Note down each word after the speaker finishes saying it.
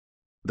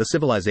The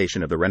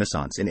Civilization of the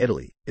Renaissance in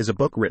Italy is a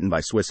book written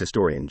by Swiss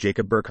historian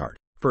Jacob Burckhardt,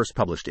 first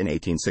published in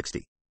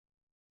 1860.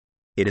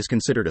 It is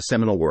considered a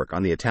seminal work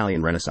on the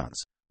Italian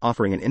Renaissance,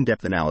 offering an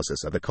in-depth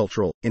analysis of the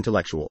cultural,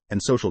 intellectual,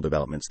 and social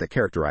developments that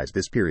characterized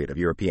this period of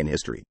European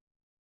history.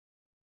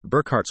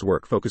 Burckhardt's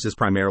work focuses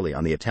primarily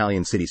on the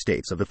Italian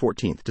city-states of the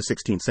 14th to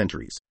 16th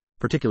centuries,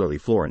 particularly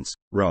Florence,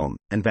 Rome,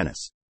 and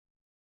Venice.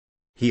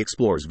 He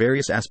explores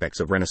various aspects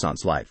of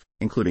Renaissance life,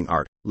 including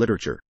art,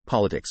 literature,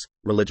 politics,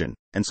 religion,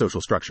 and social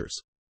structures.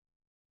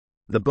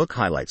 The book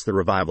highlights the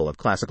revival of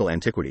classical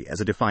antiquity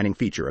as a defining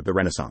feature of the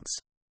Renaissance.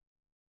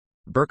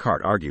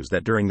 Burckhardt argues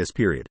that during this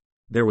period,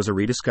 there was a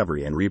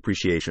rediscovery and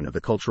reappreciation of the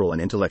cultural and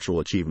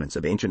intellectual achievements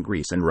of ancient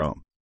Greece and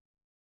Rome.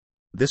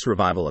 This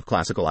revival of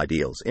classical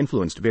ideals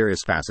influenced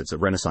various facets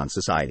of Renaissance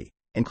society,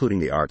 including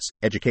the arts,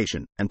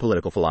 education, and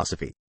political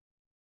philosophy.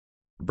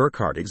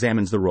 Burckhardt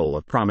examines the role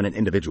of prominent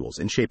individuals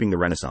in shaping the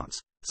Renaissance,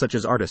 such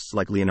as artists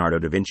like Leonardo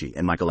da Vinci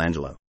and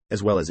Michelangelo,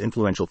 as well as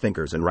influential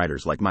thinkers and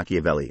writers like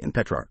Machiavelli and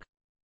Petrarch.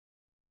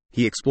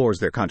 He explores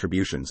their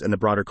contributions and the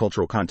broader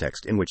cultural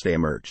context in which they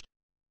emerged.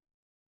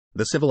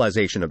 The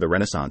Civilization of the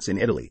Renaissance in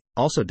Italy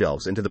also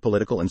delves into the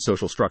political and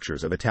social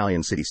structures of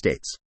Italian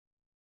city-states.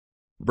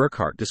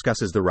 Burckhardt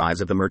discusses the rise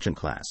of the merchant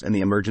class and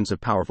the emergence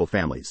of powerful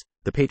families,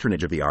 the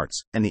patronage of the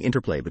arts, and the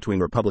interplay between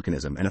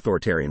republicanism and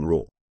authoritarian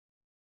rule.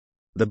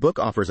 The book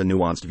offers a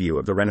nuanced view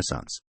of the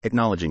Renaissance,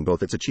 acknowledging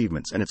both its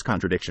achievements and its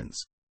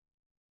contradictions.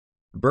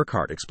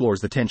 Burckhardt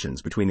explores the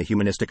tensions between the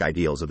humanistic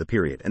ideals of the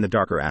period and the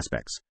darker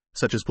aspects,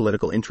 such as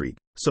political intrigue,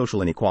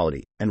 social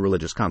inequality, and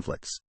religious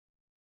conflicts.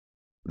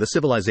 The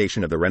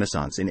Civilization of the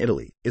Renaissance in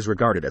Italy is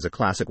regarded as a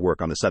classic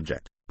work on the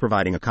subject,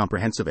 providing a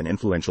comprehensive and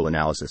influential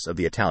analysis of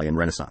the Italian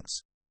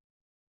Renaissance.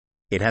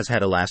 It has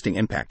had a lasting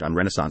impact on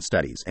Renaissance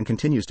studies and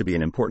continues to be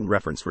an important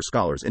reference for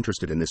scholars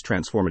interested in this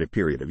transformative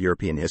period of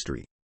European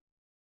history.